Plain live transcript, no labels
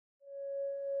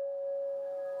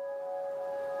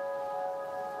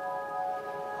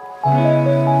Hi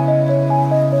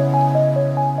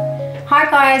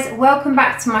guys, welcome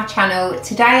back to my channel.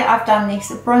 Today I've done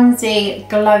this bronzy,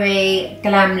 glowy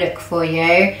glam look for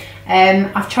you.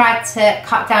 I've tried to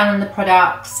cut down on the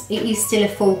products. It is still a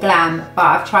full glam, but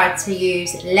I've tried to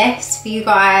use less for you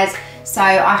guys. So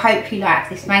I hope you like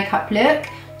this makeup look,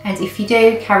 and if you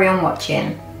do, carry on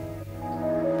watching.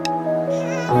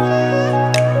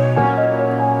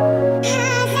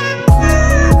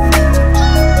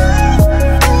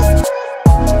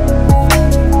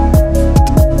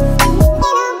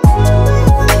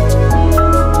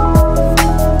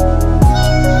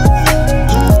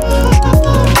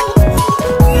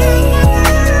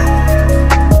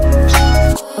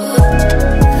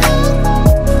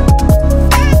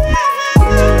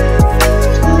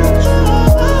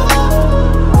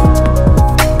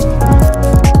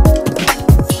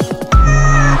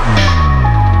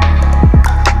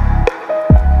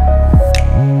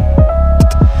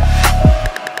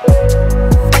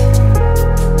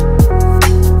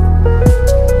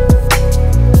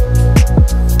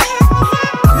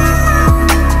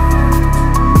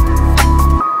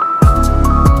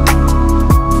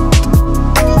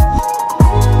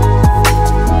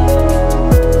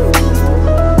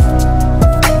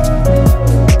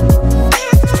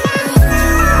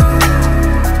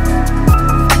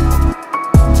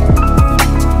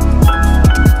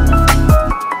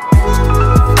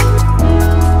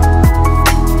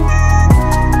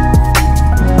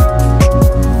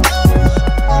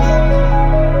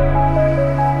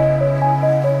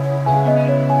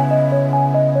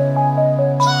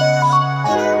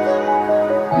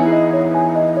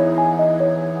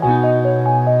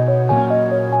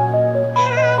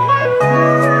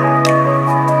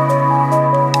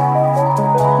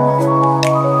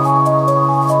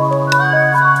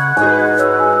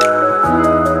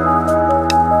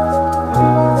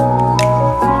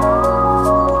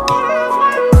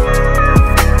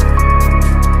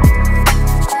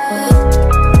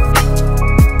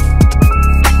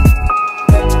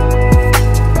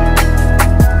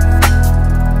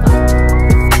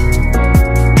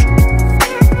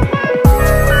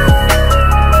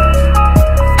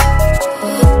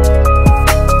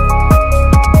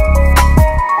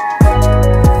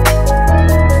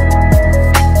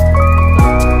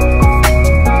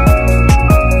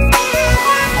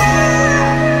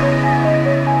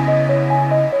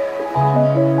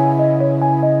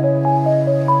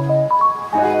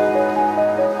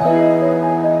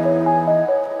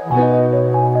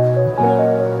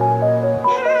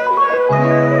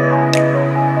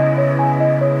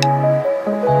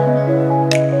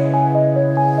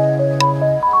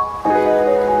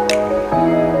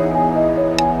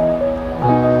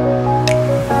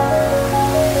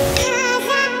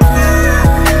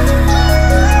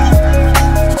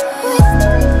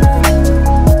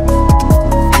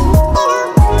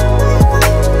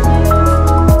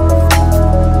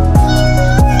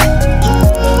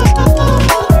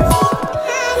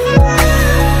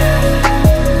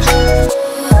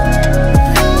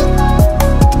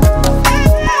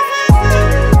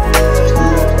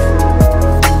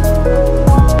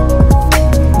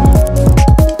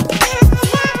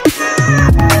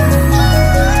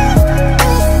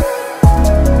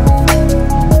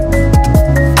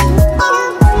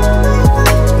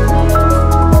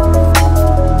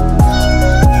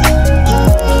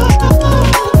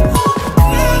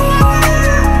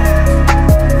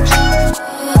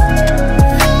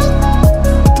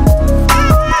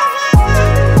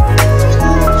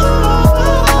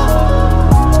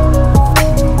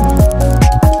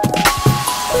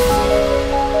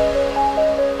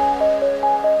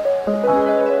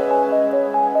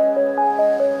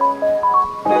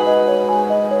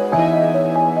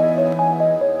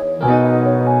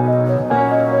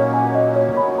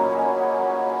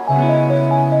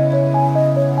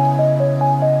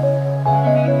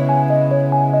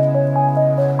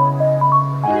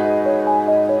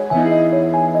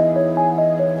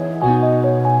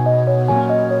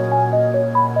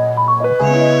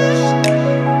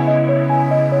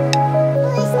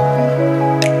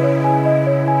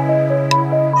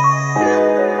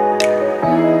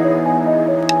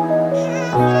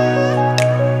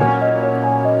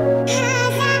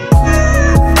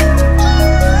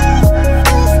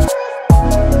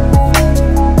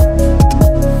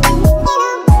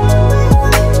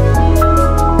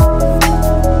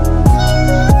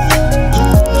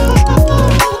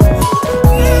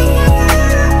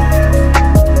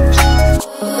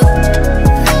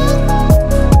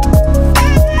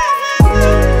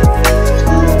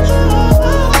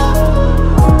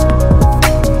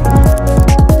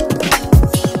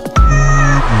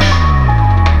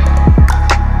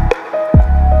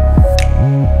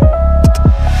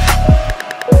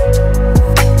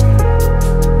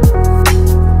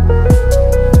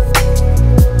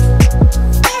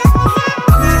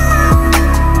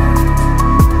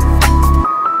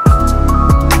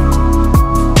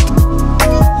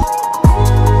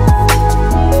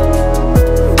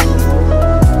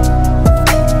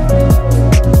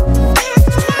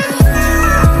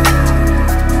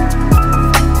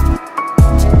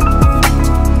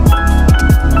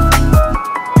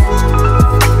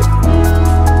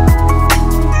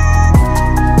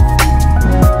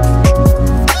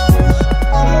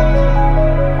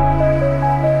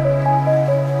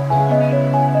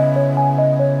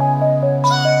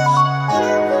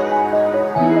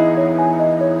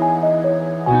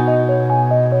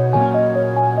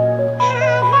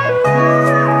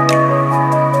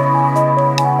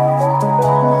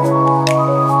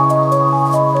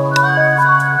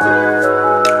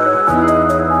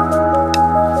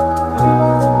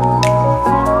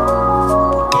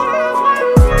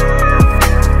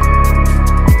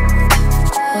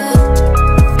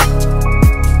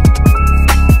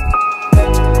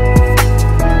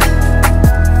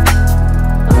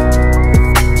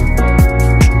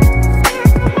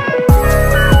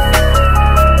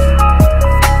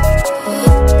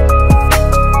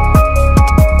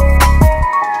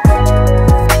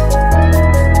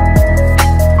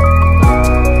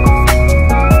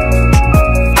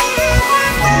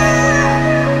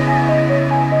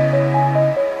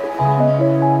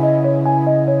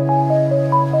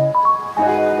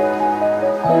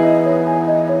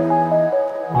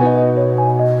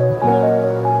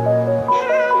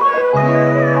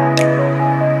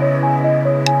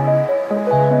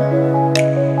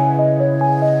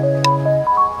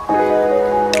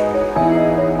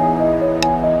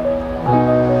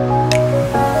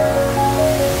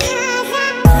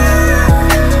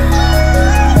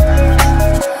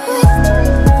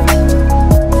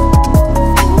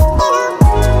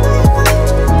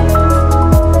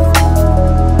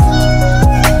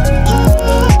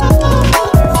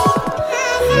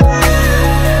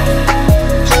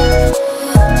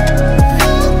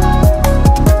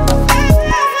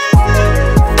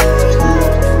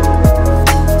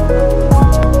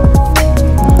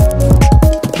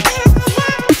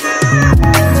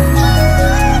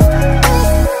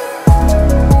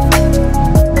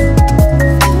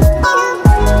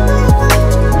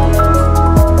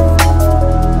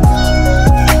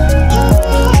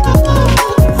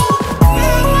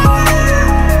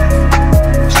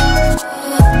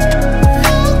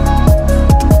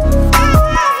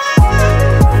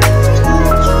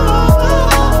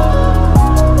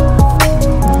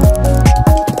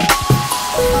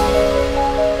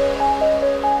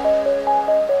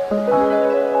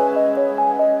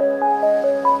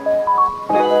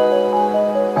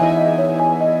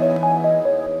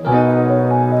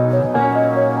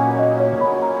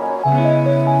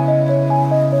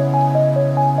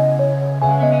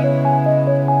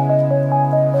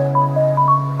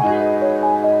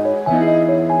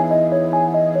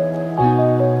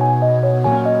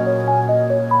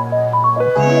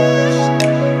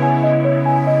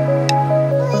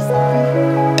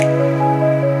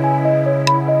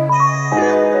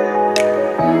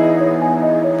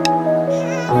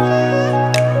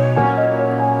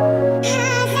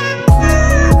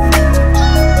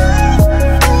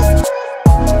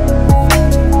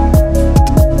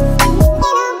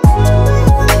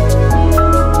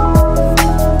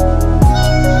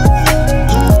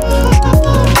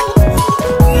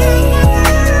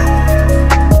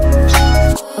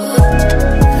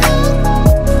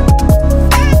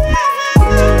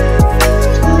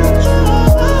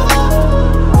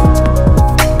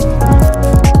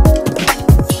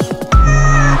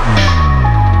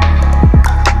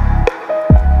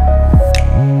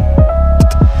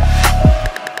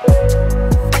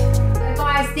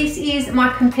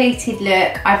 my completed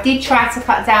look. I did try to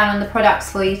cut down on the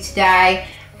products for you today,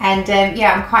 and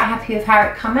yeah, I'm quite happy with how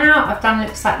it come out. I've done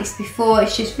looks like this before.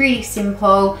 It's just really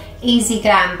simple, easy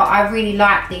glam, but I really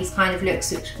like these kind of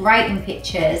looks. Looks great in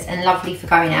pictures and lovely for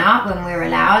going out when we're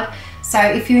allowed. So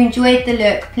if you enjoyed the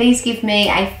look, please give me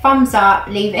a thumbs up,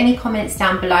 leave any comments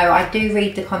down below. I do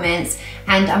read the comments,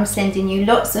 and I'm sending you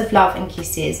lots of love and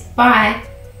kisses. Bye.